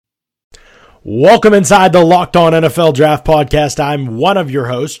Welcome inside the Locked On NFL Draft Podcast. I'm one of your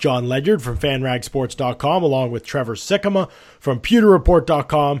hosts, John Ledyard from FanRagSports.com, along with Trevor Sikkema from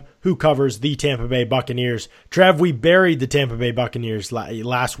PewterReport.com, who covers the Tampa Bay Buccaneers. Trev, we buried the Tampa Bay Buccaneers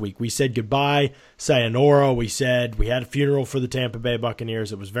last week. We said goodbye, sayonara. We said we had a funeral for the Tampa Bay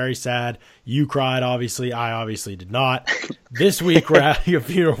Buccaneers. It was very sad. You cried, obviously. I obviously did not. This week, we're having a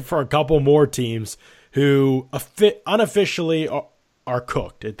funeral for a couple more teams who unofficially are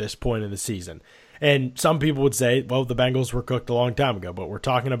cooked at this point in the season. And some people would say, well, the Bengals were cooked a long time ago, but we're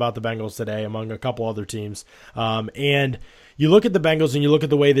talking about the Bengals today among a couple other teams. And you look at the Bengals and you look at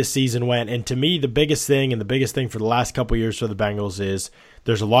the way this season went, and to me, the biggest thing for the last couple years for the Bengals is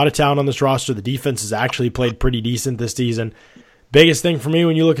there's a lot of talent on this roster. The defense has actually played pretty decent this season. Biggest thing for me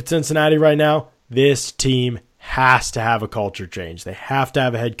when you look at Cincinnati right now, this team has to have a culture change. They have to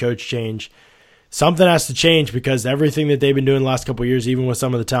have a head coach change. Something has to change because everything that they've been doing the last couple of years, even with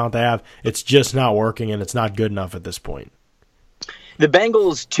some of the talent they have, it's just not working and it's not good enough at this point. The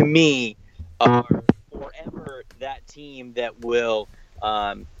Bengals, to me, are forever that team that will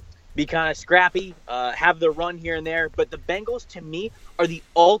be kind of scrappy, have their run here and there. But the Bengals, to me, are the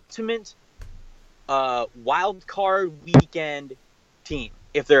ultimate wild card weekend team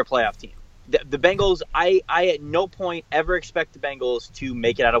if they're a playoff team. The Bengals, I at no point ever expect the Bengals to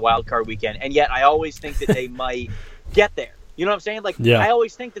make it out of wild card weekend, and yet I always think that they might get there. You know what I'm saying? I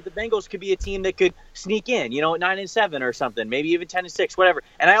always think that the Bengals could be a team that could sneak in, at 9-7 or something, maybe even 10-6, whatever.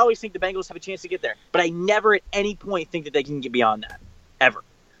 And I always think the Bengals have a chance to get there, but I never at any point think that they can get beyond that, ever.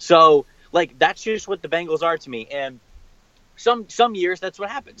 So, that's just what the Bengals are to me. And some years, that's what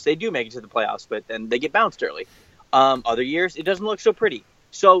happens. They do make it to the playoffs, but then they get bounced early. Other years, it doesn't look so pretty.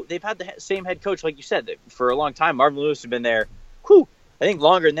 So they've had the same head coach, like you said, for a long time. Marvin Lewis has been there, I think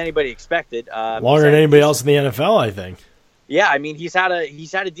longer than anybody expected. Longer than anybody else in the NFL, I think. Yeah, I mean, he's had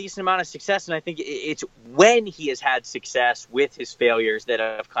a decent amount of success, and I think it's when he has had success with his failures that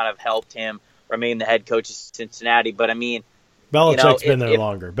have kind of helped him remain the head coach of Cincinnati. But I mean, Belichick's been there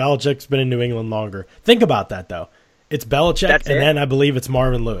longer. Belichick's been in New England longer. Think about that, though. It's Belichick, and then I believe it's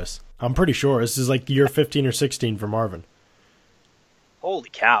Marvin Lewis. I'm pretty sure this is like year 15 or 16 for Marvin. Holy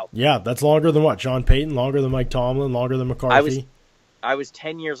cow. Yeah, that's longer than what? Sean Payton, longer than Mike Tomlin, longer than McCarthy? I was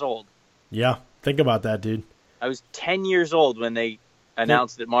 10 years old. Yeah, think about that, dude. I was 10 years old when they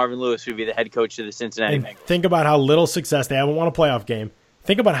announced that Marvin Lewis would be the head coach of the Cincinnati Bengals. Think about how little success they haven't won a playoff game.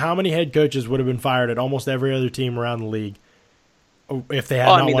 Think about how many head coaches would have been fired at almost every other team around the league if they had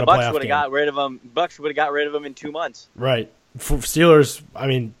not won a playoff game. The Bucs would have got rid of them. Bucs would have got rid of them in 2 months. Right. For Steelers, I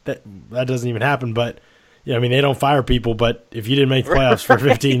mean, that doesn't even happen, but yeah, I mean, they don't fire people, but if you didn't make the playoffs for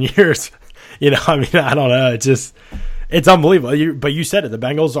 15 years, I mean, I don't know. It's unbelievable. But you said it. The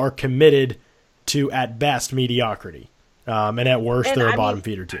Bengals are committed to, at best, mediocrity. And at worst, they're a bottom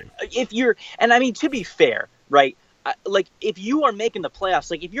feeder team. To be fair, right, if you are making the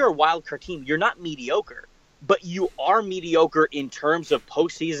playoffs, if you're a wild card team, you're not mediocre, but you are mediocre in terms of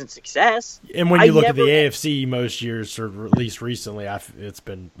postseason success. And when you look at the AFC most years, or at least recently, it's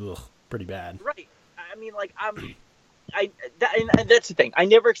been pretty bad. Right. I mean, and that's the thing. I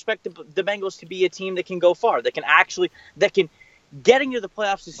never expect the Bengals to be a team that can go far, getting to the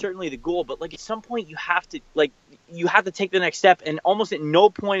playoffs is certainly the goal, but at some point you have to take the next step. And almost at no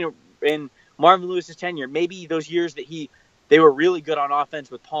point in Marvin Lewis's tenure, maybe those years that they were really good on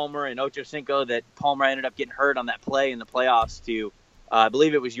offense with Palmer and Ocho Cinco, that Palmer ended up getting hurt on that play in the playoffs to, I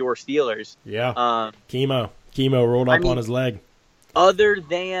believe it was your Steelers. Yeah. Chemo rolled up on his leg. Other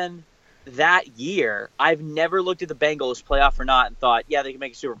than that year, I've never looked at the Bengals, playoff or not, and thought, yeah, they can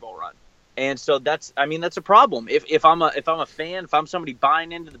make a Super Bowl run. And so that's a problem. If I'm a fan, if I'm somebody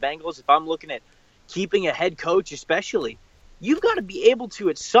buying into the Bengals, if I'm looking at keeping a head coach, especially, you've got to be able to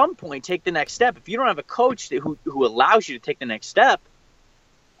at some point take the next step. If you don't have a coach who allows you to take the next step,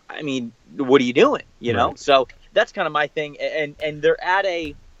 I mean, what are you doing? Right. So that's kind of my thing. And they're at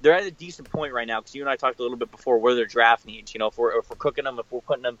a decent point right now, because you and I talked a little bit before where their draft needs. If we're cooking them, if we're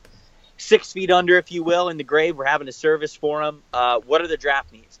putting them 6 feet under, if you will, in the grave, we're having a service for them. What are the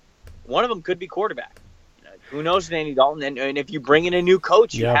draft needs? One of them could be quarterback. Who knows with Andy Dalton? And if you bring in a new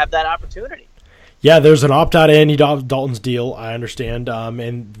coach, you have that opportunity. Yeah, there's an opt-out of Andy Dalton's deal, I understand,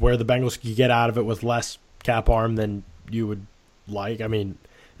 and where the Bengals could get out of it with less cap arm than you would like. I mean,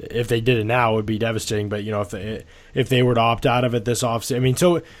 if they did it now, it would be devastating. But if they were to opt out of it this offseason, I mean,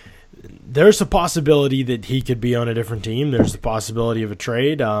 so there's a possibility that he could be on a different team. There's the possibility of a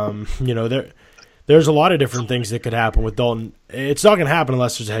trade. There's a lot of different things that could happen with Dalton. It's not going to happen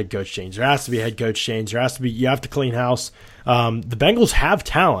unless there's a head coach change. There has to be a head coach change. You have to clean house. The Bengals have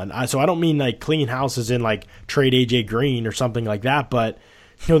talent, so I don't mean clean house as in trade AJ Green or something like that, but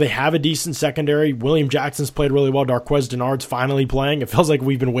they have a decent secondary. William Jackson's played really well. Darqueze Dennard's finally playing. It feels like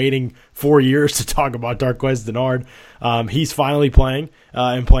we've been waiting 4 years to talk about Darqueze Dennard. He's finally playing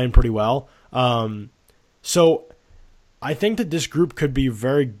and playing pretty well. So I think that this group could be a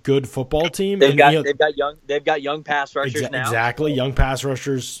very good football team. They've got young pass rushers now. Exactly, young pass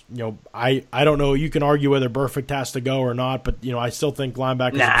rushers. I don't know. You can argue whether Burfict has to go or not, but I still think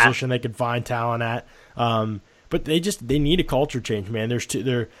linebacker is a position they could find talent at. But they need a culture change, man.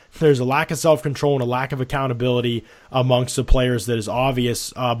 There's a lack of self-control and a lack of accountability amongst the players that is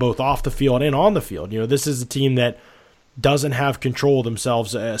obvious, both off the field and on the field. This is a team that doesn't have control of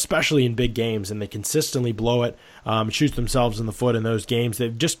themselves, especially in big games, and they consistently blow it, shoot themselves in the foot in those games.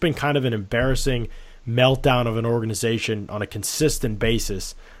 They've just been kind of an embarrassing meltdown of an organization on a consistent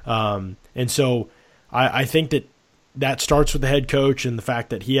basis. And so I think that starts with the head coach and the fact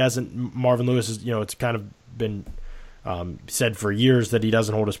that he hasn't, Marvin Lewis is, it's kind of been said for years that he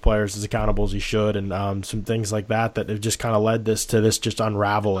doesn't hold his players as accountable as he should, and some things like that have just kind of led to this just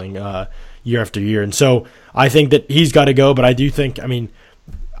unraveling year after year. And so I think that he's got to go, but I do think,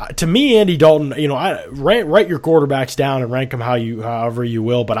 to me, Andy Dalton, write your quarterbacks down and rank them however you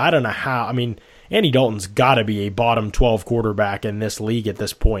will, but I don't know how. Andy Dalton's got to be a bottom 12 quarterback in this league at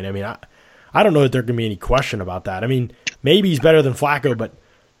this point. I don't know that there can be any question about that. Maybe he's better than Flacco, but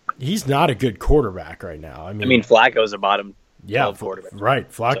he's not a good quarterback right now. Flacco's a bottom 12 quarterback. Right.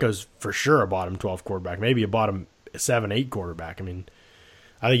 Flacco's for sure a bottom 12 quarterback, maybe a bottom 7, 8 quarterback.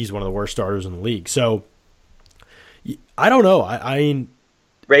 I think he's one of the worst starters in the league. So I don't know.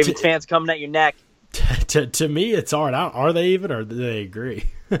 Ravens fans coming at your neck. To me, it's hard. Are they even, or do they agree?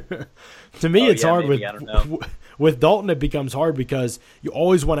 To me, it's hard maybe, I don't know. With Dalton. It becomes hard because you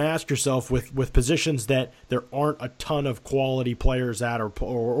always want to ask yourself with positions that there aren't a ton of quality players at,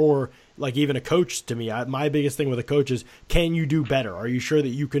 or like even a coach. To me, my biggest thing with a coach is, can you do better? Are you sure that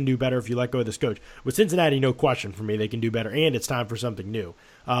you can do better if you let go of this coach? With Cincinnati, no question for me, they can do better, and it's time for something new.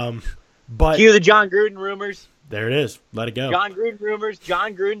 But cue the John Gruden rumors. There it is. Let it go. John Gruden rumors.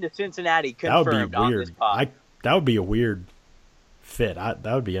 John Gruden to Cincinnati confirmed. That would be weird. On this pod. That would be a weird fit. That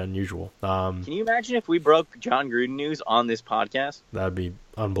would be unusual. Can you imagine if we broke John Gruden news on this podcast? That would be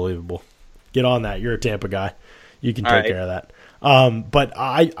unbelievable. Get on that. You're a Tampa guy. You can take care of that. But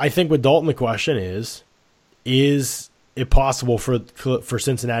I think with Dalton, the question is it possible for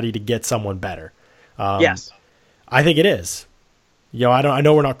Cincinnati to get someone better? Yes. I think it is. I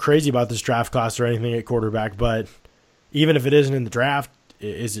know we're not crazy about this draft class or anything at quarterback, but even if it isn't in the draft,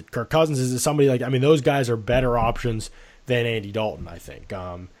 is it Kirk Cousins? Is it somebody like, those guys are better options than Andy Dalton, I think.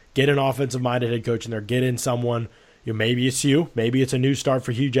 Get an offensive-minded head coach in there. Get in someone, maybe it's you. Maybe it's a new start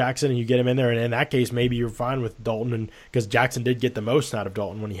for Hugh Jackson, and you get him in there. And in that case, maybe you're fine with Dalton, because Jackson did get the most out of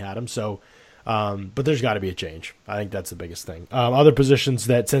Dalton when he had him. So, but there's got to be a change. I think that's the biggest thing. Other positions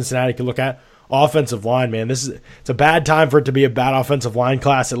that Cincinnati could look at, offensive line, man. It's a bad time for it to be a bad offensive line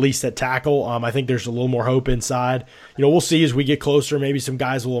class, at least at tackle. I think there's a little more hope inside. We'll see as we get closer. Maybe some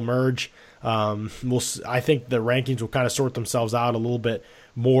guys will emerge. I think the rankings will kind of sort themselves out a little bit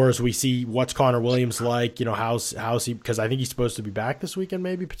more as we see what's Connor Williams like. How's he? Because I think he's supposed to be back this weekend,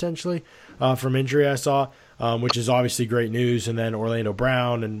 maybe potentially from injury. I saw, which is obviously great news. And then Orlando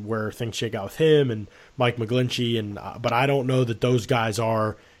Brown and where things shake out with him and Mike McGlinchey, but I don't know that those guys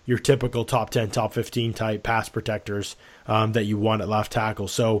are your typical top 10, top 15 type pass protectors that you want at left tackle.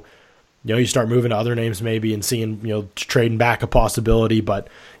 So, you start moving to other names maybe and seeing, trading back a possibility. But,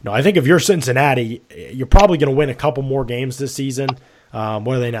 I think if you're Cincinnati, you're probably going to win a couple more games this season. What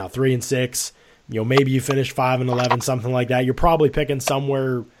are they now, 3-6? Maybe you finish 5-11, something like that. You're probably picking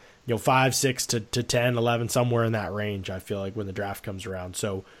somewhere, 5, 6 to 10, 11, somewhere in that range, I feel like, when the draft comes around.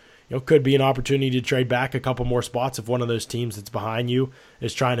 So, could be an opportunity to trade back a couple more spots if one of those teams that's behind you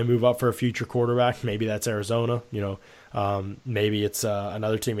is trying to move up for a future quarterback. Maybe that's Arizona, maybe it's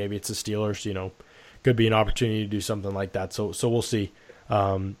another team, maybe it's the Steelers, could be an opportunity to do something like that. So we'll see.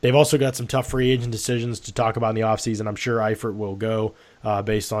 They've also got some tough free agent decisions to talk about in the offseason. I'm sure Eifert will go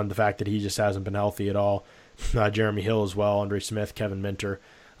based on the fact that he just hasn't been healthy at all. Jeremy Hill as well, Andre Smith, Kevin Minter.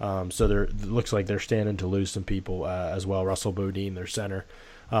 So it looks like they're standing to lose some people as well. Russell Bodine, their center.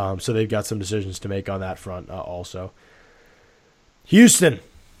 So they've got some decisions to make on that front also. Houston's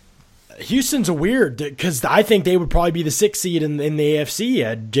a weird, because I think they would probably be the 6th seed in the AFC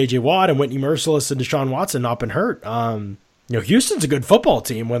had J.J. Watt and Whitney Mercilus and Deshaun Watson not been hurt. Houston's a good football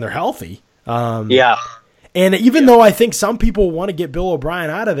team when they're healthy. Yeah. And even though I think some people want to get Bill O'Brien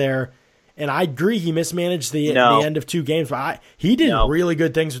out of there, and I agree he mismanaged the end of 2 games, but he did really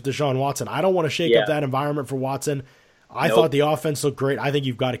good things with Deshaun Watson. I don't want to shake up that environment for Watson. I thought the offense looked great. I think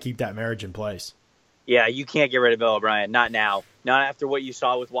you've got to keep that marriage in place. Yeah, you can't get rid of Bill O'Brien. Not now. Not after what you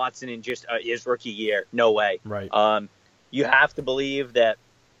saw with Watson in just his rookie year. No way. Right. You have to believe that,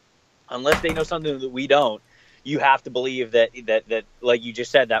 unless they know something that we don't, you have to believe that like you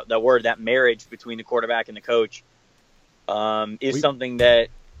just said, that word, that marriage between the quarterback and the coach, is something that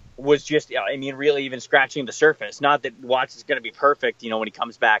was just, I mean, really even scratching the surface. Not that Watson's going to be perfect, when he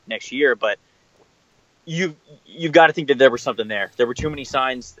comes back next year, but you've got to think that there was something there. There were too many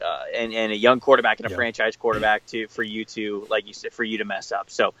signs, and a young quarterback and a franchise quarterback for you to, like you said, for you to mess up.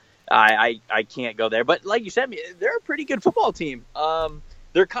 So I can't go there. But like you said, they're a pretty good football team.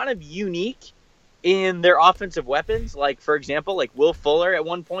 They're kind of unique in their offensive weapons. Like, for example, like Will Fuller at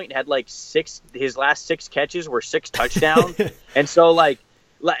one point had like his last 6 catches were 6 touchdowns. And so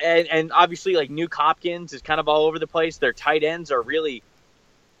and obviously like Nuke Hopkins is kind of all over the place. Their tight ends are really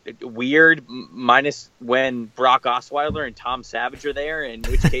weird, minus when Brock Osweiler and Tom Savage are there, in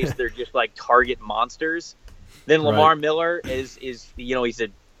which case they're just like target monsters. Then Lamar Miller is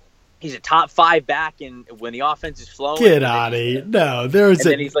he's a top 5 back, and when the offense is flowing, get out of here. No,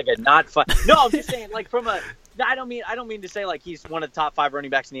 then he's like a not fun. No, I'm just saying, like, I don't mean to say like he's one of the top 5 running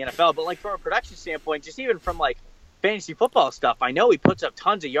backs in the NFL, but like from a production standpoint, just even from like fantasy football stuff, I know he puts up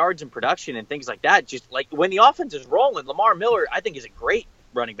tons of yards in production and things like that. Just like when the offense is rolling, Lamar Miller, I think, is a great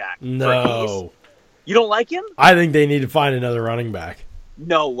running back. No. You don't like him? I think they need to find another running back.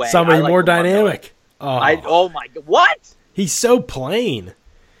 No way. Somebody more dynamic. Oh my God. What? He's so plain.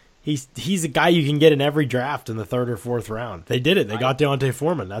 He's a guy you can get in every draft in the 3rd or 4th round. They did it. They got Deontay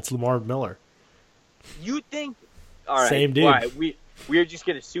Foreman. That's Lamar Miller. You think? All right. Same dude. All right. We're just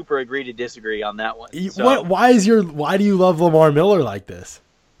going to super agree to disagree on that one. So, why do you love Lamar Miller like this?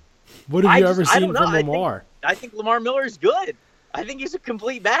 What have you ever seen from Lamar? I think Lamar Miller is good. I think he's a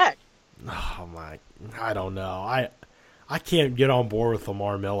complete back. Oh my! I don't know. I can't get on board with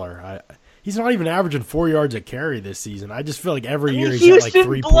Lamar Miller. He's not even averaging 4 yards a carry this season. I just feel like every year he's at like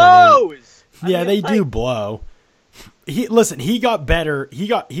 3.8. Blows. Yeah, they do blow. He got better.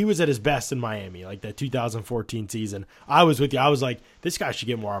 He was at his best in Miami, like that 2014 season. I was with you. I was like, this guy should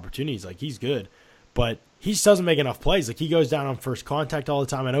get more opportunities. Like, he's good, but he just doesn't make enough plays. Like, he goes down on first contact all the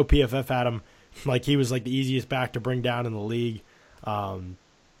time. I know PFF had him like he was like the easiest back to bring down in the league. I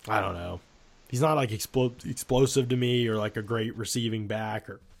don't know. He's not like explosive to me, or like a great receiving back,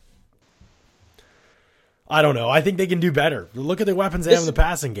 or I don't know. I think they can do better. Look at the weapons they have in the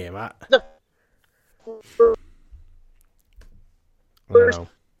passing game. I don't know.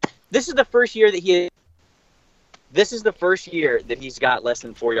 This is the first year that he's got less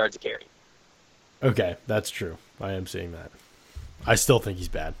than 4 yards a carry. Okay, that's true. I am seeing that. I still think he's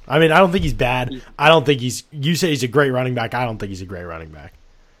bad. I mean, I don't think he's bad. I don't think he's. You say he's a great running back. I don't think he's a great running back.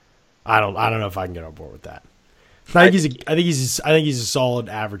 I don't know if I can get on board with that. I think he's a solid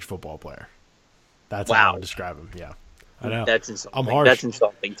average football player. That's how I would describe him. Yeah, I know. That's insulting. I'm harsh. That's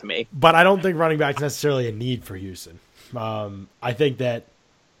insulting to me. But I don't think running back is necessarily a need for Houston. I think that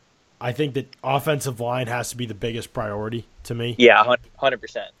offensive line has to be the biggest priority to me. Yeah,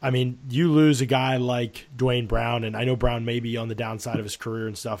 100%. I mean, you lose a guy like Dwayne Brown, and I know Brown may be on the downside of his career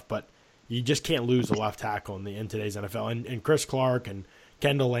and stuff, but you just can't lose a left tackle in today's NFL. And Chris Clark and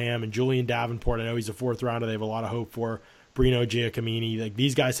Kendall Lamb and Julian Davenport, I know he's a 4th rounder. They have a lot of hope for. Brino Giacomini. Like,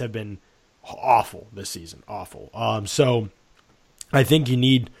 these guys have been awful this season. Awful. So I think you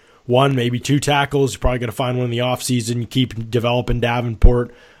need 1, maybe 2 tackles. You're probably going to find one in the offseason. You keep developing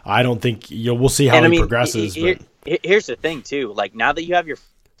Davenport. I don't think we'll see how he progresses. Here's the thing too. Like, now that you have your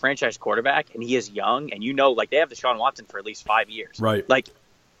franchise quarterback and he is young, and like they have Deshaun Watson for at least 5 years. Right. Like,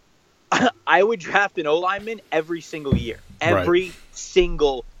 I would draft an O-lineman every single year. Every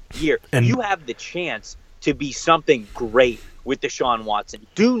single year. And you have the chance to be something great with Deshaun Watson.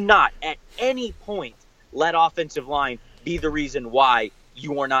 Do not at any point let offensive line be the reason why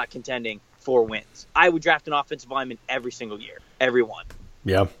you are not contending for wins. I would draft an offensive lineman every single year. Every one.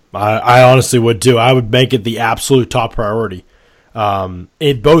 Yeah, I honestly would too. I would make it the absolute top priority,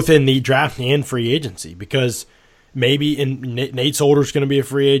 both in the draft and free agency, because maybe Nate Solder's going to be a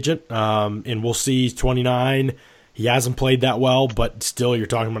free agent, and we'll see. He's 29. He hasn't played that well, but still, you're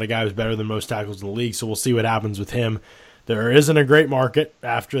talking about a guy who's better than most tackles in the league, so we'll see what happens with him. There isn't a great market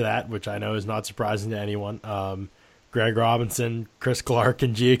after that, which I know is not surprising to anyone. Greg Robinson, Chris Clark,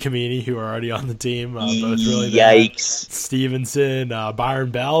 and Giacomini, who are already on the team, both really bad. Yikes. Stevenson,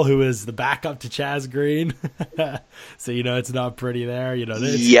 Byron Bell, who is the backup to Chaz Green. So, it's not pretty there.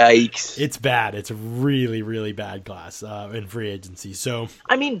 Yikes. It's bad. It's a really, really bad class in free agency. So,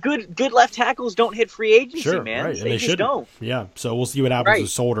 I mean, good left tackles don't hit free agency, man. Right. They just don't. Yeah, so we'll see what happens with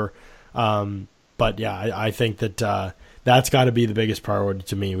Solder. But, yeah, I think that that's got to be the biggest priority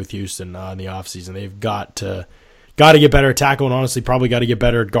to me with Houston in the offseason. They've got to get better at tackle, and honestly probably got to get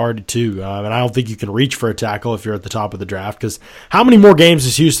better at guard too. And I don't think you can reach for a tackle if you're at the top of the draft, because how many more games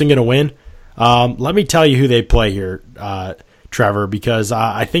is Houston going to win? Let me tell you who they play here, Trevor, because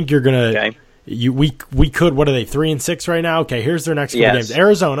I think you're going to Okay. we could, what are they, 3-6 right now? Okay, here's their next couple Yes. games.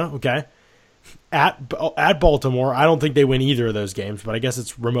 Arizona, okay. At Baltimore, I don't think they win either of those games, but I guess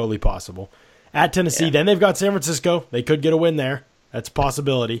it's remotely possible. At Tennessee, then they've got San Francisco. They could get a win there. That's a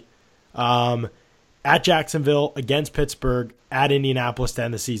possibility. At Jacksonville, against Pittsburgh, at Indianapolis to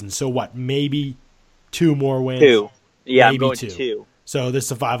end the season. So what, maybe 2 more wins? 2. Yeah, Maybe I'm going 2. 2. So this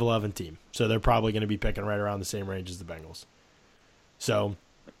is a 5-11 team. So they're probably going to be picking right around the same range as the Bengals. So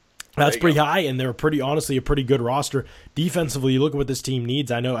that's pretty high, and they're honestly a pretty good roster. Defensively, you look at what this team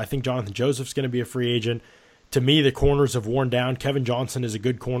needs. I think Jonathan Joseph's going to be a free agent. To me, the corners have worn down. Kevin Johnson is a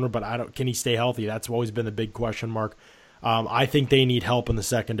good corner, but can he stay healthy? That's always been the big question mark. I think they need help in the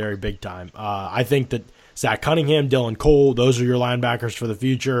secondary big time. I think that Zach Cunningham, Dylan Cole, those are your linebackers for the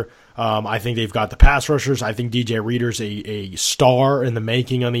future. I think they've got the pass rushers. I think DJ Reader's a star in the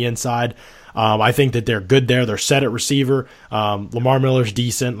making on the inside. I think that they're good there. They're set at receiver. Lamar Miller's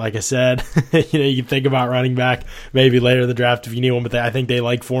decent, like I said. You can think about running back maybe later in the draft if you need one, but I think they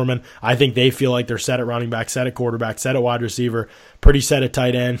like Foreman. I think they feel like they're set at running back, set at quarterback, set at wide receiver, pretty set at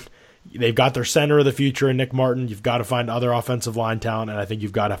tight end. They've got their center of the future in Nick Martin. You've got to find other offensive line talent, and I think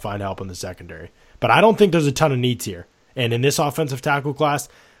you've got to find help in the secondary. But I don't think there's a ton of needs here. And in this offensive tackle class,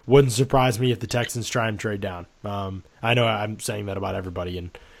 wouldn't surprise me if the Texans try and trade down. I know I'm saying that about everybody,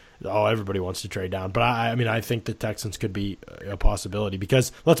 and everybody wants to trade down. But I think the Texans could be a possibility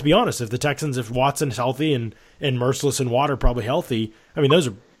because, let's be honest, if Watson's healthy and Merciless and Watt are probably healthy, those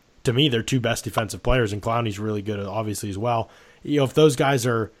are, to me, they're 2 best defensive players, and Clowney's really good, obviously, as well. If those guys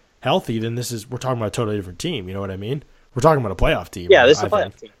are healthy, then we're talking about a totally different team. You know what I mean? We're talking about a playoff team. Yeah, this is a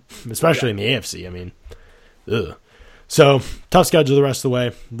playoff team. Especially in the AFC. Ugh. So, tough schedule the rest of the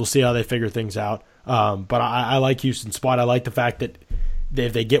way. We'll see how they figure things out. But I like Houston's spot. I like the fact that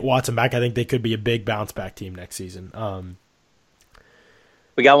if they get Watson back, I think they could be a big bounce-back team next season.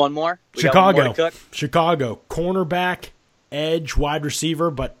 We got one more? Chicago, cornerback, edge, wide receiver,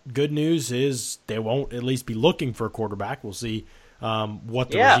 but good news is they won't at least be looking for a quarterback. We'll see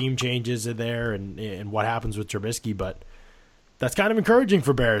what the regime changes are there and what happens with Trubisky, but that's kind of encouraging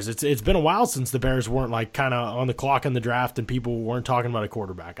for Bears. It's been a while since the Bears weren't kind of on the clock in the draft and people weren't talking about a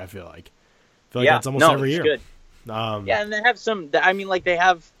quarterback, I feel like. That's almost every year. Good. And they have they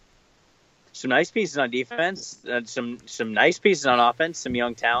have some nice pieces on defense, some nice pieces on offense, some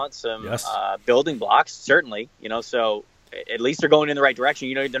young talent, some building blocks, certainly. So at least they're going in the right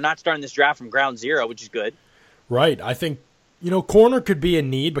direction. They're not starting this draft from ground zero, which is good. Right. I think, corner could be a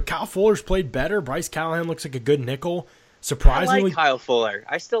need, but Kyle Fuller's played better. Bryce Callahan looks like a good nickel. Surprisingly, I like Kyle Fuller.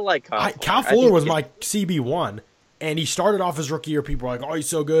 I still like Kyle Fuller. Kyle Fuller was my CB1. And he started off his rookie year. People were like, "Oh, he's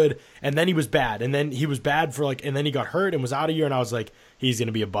so good," and then he was bad. And then he was bad and then he got hurt and was out a year. And I was like, "He's going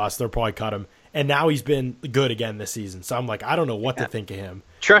to be a bust. They'll probably cut him." And now he's been good again this season. So I'm like, I don't know what to think of him.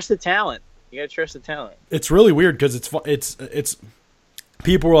 Trust the talent. You got to trust the talent. It's really weird because it's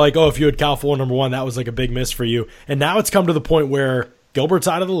people were like, "Oh, if you had Kyle Fuller number 1, that was like a big miss for you." And now it's come to the point where Gilbert's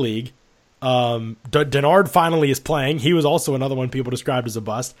out of the league. Denard finally is playing. He was also another one people described as a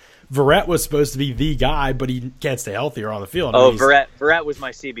bust. Verrett was supposed to be the guy, but he can't stay healthy or on the field. Verrett was my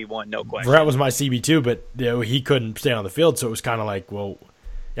CB1, no question. Verrett was my CB2, but he couldn't stay on the field, so it was kind of like, well,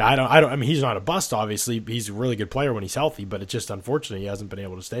 yeah, I mean, he's not a bust, obviously. He's a really good player when he's healthy, but it's just unfortunate he hasn't been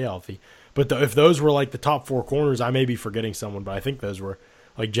able to stay healthy. But if those were like the top 4 corners, I may be forgetting someone, but I think those were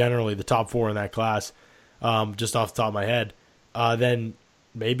like generally the top 4 in that class, just off the top of my head. Then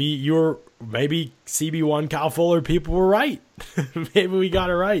maybe CB1 Kyle Fuller people were right. Maybe we got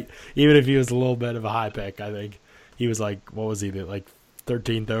it right. Even if he was a little bit of a high pick, I think he was like, what was he, like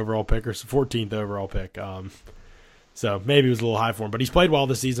 13th overall pick or 14th overall pick. So maybe it was a little high for him, but he's played well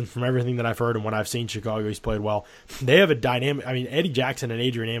this season from everything that I've heard and what I've seen Chicago. He's played well. They have a dynamic. Eddie Jackson and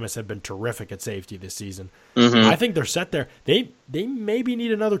Adrian Amos have been terrific at safety this season. Mm-hmm. I think they're set there. They maybe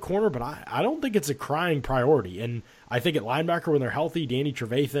need another corner, but I don't think it's a crying priority. And I think at linebacker when they're healthy, Danny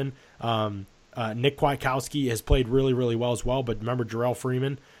Trevathan, Nick Kwiatkowski has played really, really well as well. But remember Jarrell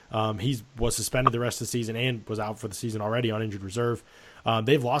Freeman, he was suspended the rest of the season and was out for the season already on injured reserve.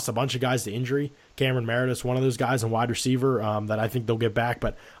 They've lost a bunch of guys to injury. Cameron Meredith's one of those guys in wide receiver that I think they'll get back.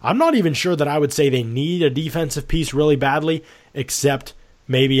 But I'm not even sure that I would say they need a defensive piece really badly, except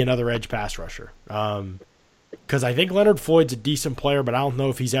maybe another edge pass rusher. Because I think Leonard Floyd's a decent player, but I don't know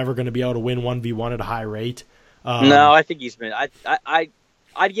if he's ever going to be able to win 1v1 at a high rate. No, I think he's been. I'd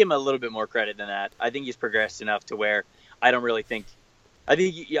give him a little bit more credit than that. I think he's progressed enough to where I don't really think. I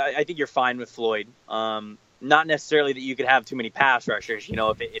think you're fine with Floyd. Not necessarily that you could have too many pass rushers. You know,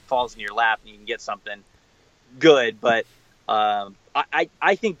 if it falls in your lap and you can get something good, but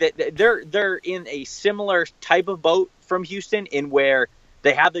I think that they're in a similar type of boat from Houston, in where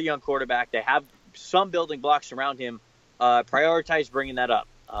they have their young quarterback, they have some building blocks around him. Prioritize bringing that up.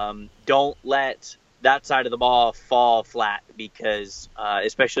 Don't let that side of the ball fall flat, because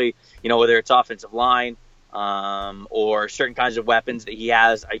especially, you know, whether it's offensive line or certain kinds of weapons that he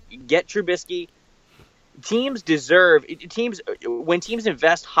has. Get Trubisky. When teams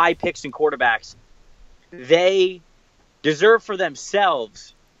invest high picks in quarterbacks, they deserve for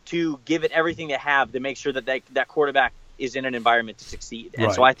themselves to give it everything they have to make sure that that quarterback is in an environment to succeed.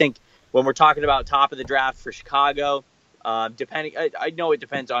 And so I think when we're talking about top of the draft for Chicago, depending, I know it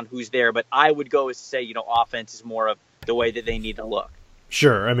depends on who's there, but I would go as to say, you know, offense is more of the way that they need to look.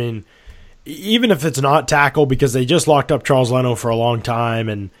 Sure. I mean, even if it's not tackle, because they just locked up Charles Leno for a long time,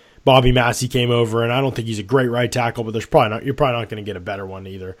 and Bobby Massey came over, and I don't think he's a great right tackle, but you're probably not going to get a better one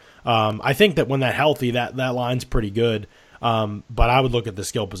either. I think that when they're healthy, that line's pretty good. But I would look at the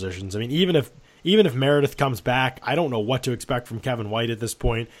skill positions. I mean, even if Meredith comes back, I don't know what to expect from Kevin White at this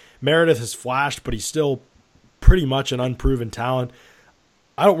point. Meredith has flashed, but he's still pretty much an unproven talent.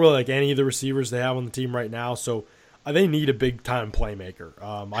 I don't really like any of the receivers they have on the team right now, so they need a big-time playmaker.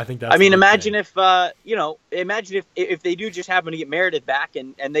 I think that's. I mean, imagine if if they do just happen to get Meredith back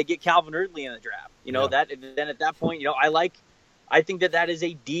and they get Calvin Ridley in the draft. You know, then at that point, you know, I think that is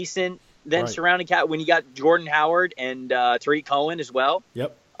a decent surrounding cat when you got Jordan Howard and Tariq Cohen as well.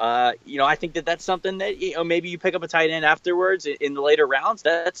 Yep. You know, I think that's something that, you know, maybe you pick up a tight end afterwards in the later rounds.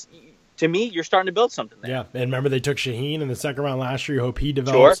 That's, to me, you're starting to build something there. Yeah, and remember they took Shaheen in the second round last year. You hope he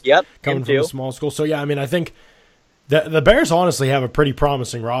develops. Sure. Yep. Coming from a small school. So yeah, I mean, I think the Bears honestly have a pretty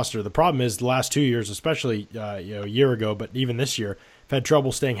promising roster. The problem is the last 2 years, especially a year ago, but even this year, have had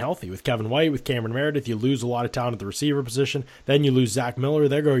trouble staying healthy. With Kevin White, with Cameron Meredith, you lose a lot of talent at the receiver position. Then you lose Zach Miller.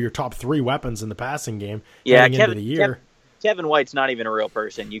 There go your top three weapons in the passing game. Yeah, into the year. Kevin White's not even a real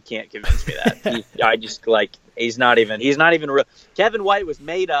person. You can't convince me that. He's not even real. Kevin White was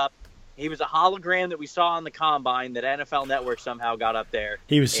made up. He was a hologram that we saw on the Combine that NFL Network somehow got up there.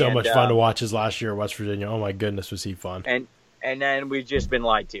 He was so much fun to watch his last year at West Virginia. Oh my goodness, was he fun. And then we've just been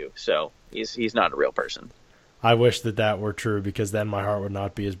lied to. So he's not a real person. I wish that were true, because then my heart would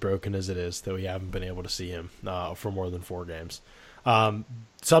not be as broken as it is that we haven't been able to see him for more than 4 games.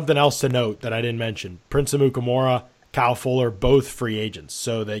 Something else to note that I didn't mention, Prince Amukamara, Kyle Fuller, both free agents.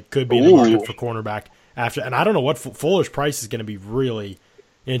 So they could be in the market for cornerback after. And I don't know what Fuller's price is going to be really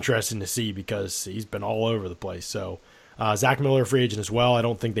interesting to see, because he's been all over the place. So Zach Miller, free agent as well. I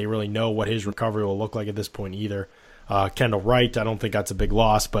don't think they really know what his recovery will look like at this point either. Kendall Wright, I don't think that's a big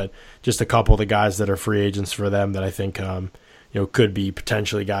loss, but just a couple of the guys that are free agents for them that I think could be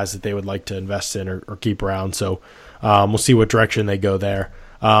potentially guys that they would like to invest in or keep around. So we'll see what direction they go there.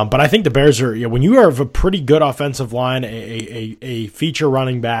 But I think the Bears are, when you have a pretty good offensive line, a feature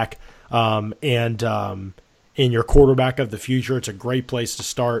running back, and in your quarterback of the future, it's a great place to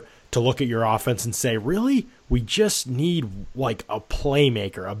start to look at your offense and say, really, we just need like a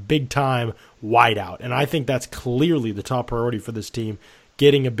playmaker, a big-time wideout. And I think that's clearly the top priority for this team,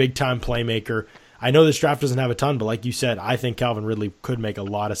 getting a big-time playmaker. I know this draft doesn't have a ton, but like you said, I think Calvin Ridley could make a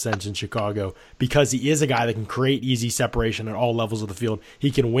lot of sense in Chicago, because he is a guy that can create easy separation at all levels of the field.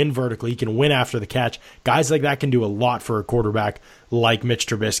 He can win vertically. He can win after the catch. Guys like that can do a lot for a quarterback like Mitch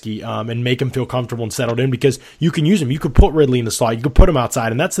Trubisky, and make him feel comfortable and settled in, because you can use him. You could put Ridley in the slot. You could put him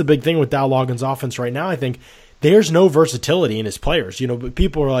outside, and that's the big thing with Dow Loggins' offense right now. I think there's no versatility in his players. But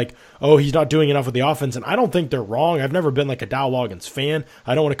people are like, oh, he's not doing enough with the offense. And I don't think they're wrong. I've never been like a Dow Loggins fan.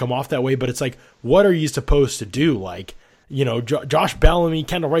 I don't want to come off that way, but it's like, what are you supposed to do? Like, Josh Bellamy,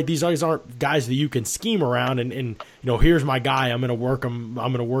 Kendall Wright, these guys aren't guys that you can scheme around and here's my guy. I'm going to work him.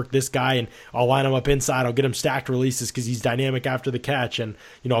 I'm going to work this guy, and I'll line him up inside. I'll get him stacked releases because he's dynamic after the catch, and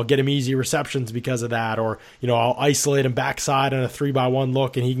I'll get him easy receptions because of that, or I'll isolate him backside on a 3-by-1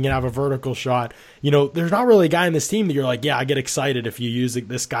 look, and he can have a vertical shot. There's not really a guy in this team that you're like, yeah, I get excited if you use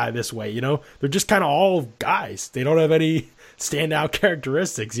this guy this way. They're just kind of all guys. They don't have any standout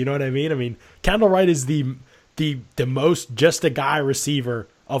characteristics. You know what I mean? I mean, Kendall Wright is the most just a guy receiver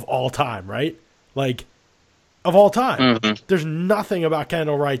of all time, right? Like, of all time. Mm-hmm. There's nothing about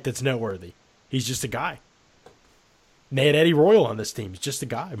Kendall Wright that's noteworthy. He's just a guy. They had Eddie Royal on this team. He's just a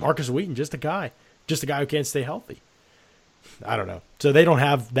guy. Marcus Wheaton, just a guy. Just a guy who can't stay healthy. I don't know. So they don't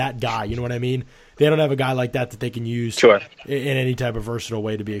have that guy, you know what I mean? They don't have a guy like that they can use in any type of versatile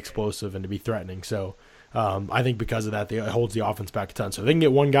way to be explosive and to be threatening. So I think because of that, it holds the offense back a ton. So if they can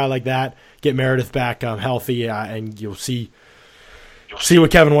get one guy like that, get Meredith back healthy, and you'll see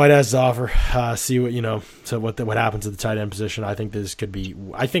what Kevin White has to offer. See what what happens at the tight end position. I think this could be.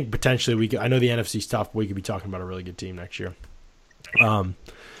 I think potentially I know the NFC's tough, but we could be talking about a really good team next year.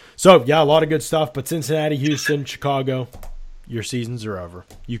 So yeah, a lot of good stuff. But Cincinnati, Houston, Chicago, your seasons are over.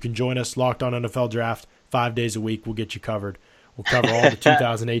 You can join us, Locked On NFL Draft, 5 days a week. We'll get you covered. We'll cover all the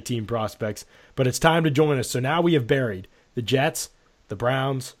 2018 prospects. But it's time to join us. So now we have buried the Jets, the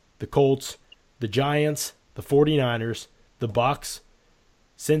Browns, the Colts, the Giants, the 49ers, the Bucs,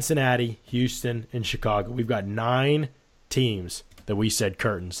 Cincinnati, Houston, and Chicago. We've got 9 teams that we said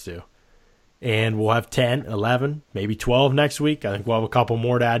curtains to. And we'll have 10, 11, maybe 12 next week. I think we'll have a couple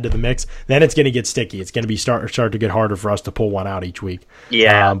more to add to the mix. Then it's going to get sticky. It's going to be start to get harder for us to pull one out each week.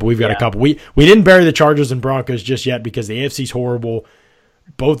 Yeah. But we've got a couple. We didn't bury the Chargers and Broncos just yet because the AFC's horrible.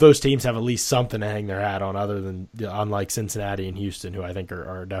 Both those teams have at least something to hang their hat on, other than unlike Cincinnati and Houston, who I think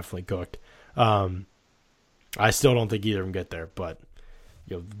are definitely cooked. I still don't think either of them get there, but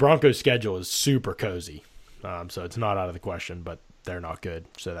the Broncos' schedule is super cozy, so it's not out of the question. But they're not good,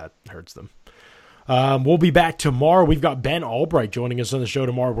 so that hurts them. We'll be back tomorrow. We've got Ben Albright joining us on the show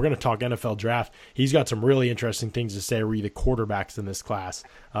tomorrow. We're going to talk NFL draft. He's got some really interesting things to say re the quarterbacks in this class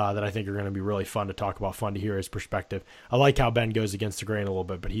that I think are going to be really fun to talk about, fun to hear his perspective. I like how Ben goes against the grain a little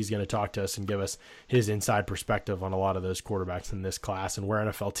bit, but he's going to talk to us and give us his inside perspective on a lot of those quarterbacks in this class and where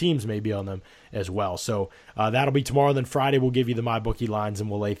NFL teams may be on them as well. So that'll be tomorrow. Then Friday we'll give you the MyBookie lines and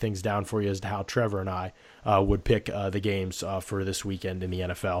we'll lay things down for you as to how Trevor and I would pick the games for this weekend in the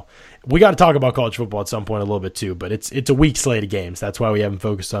NFL. We got to talk about college football at some point a little bit too, but it's a weak slate of games. That's why we haven't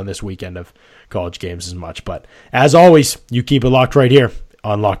focused on this weekend of college games as much. But as always, you keep it locked right here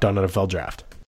on Locked On NFL Draft.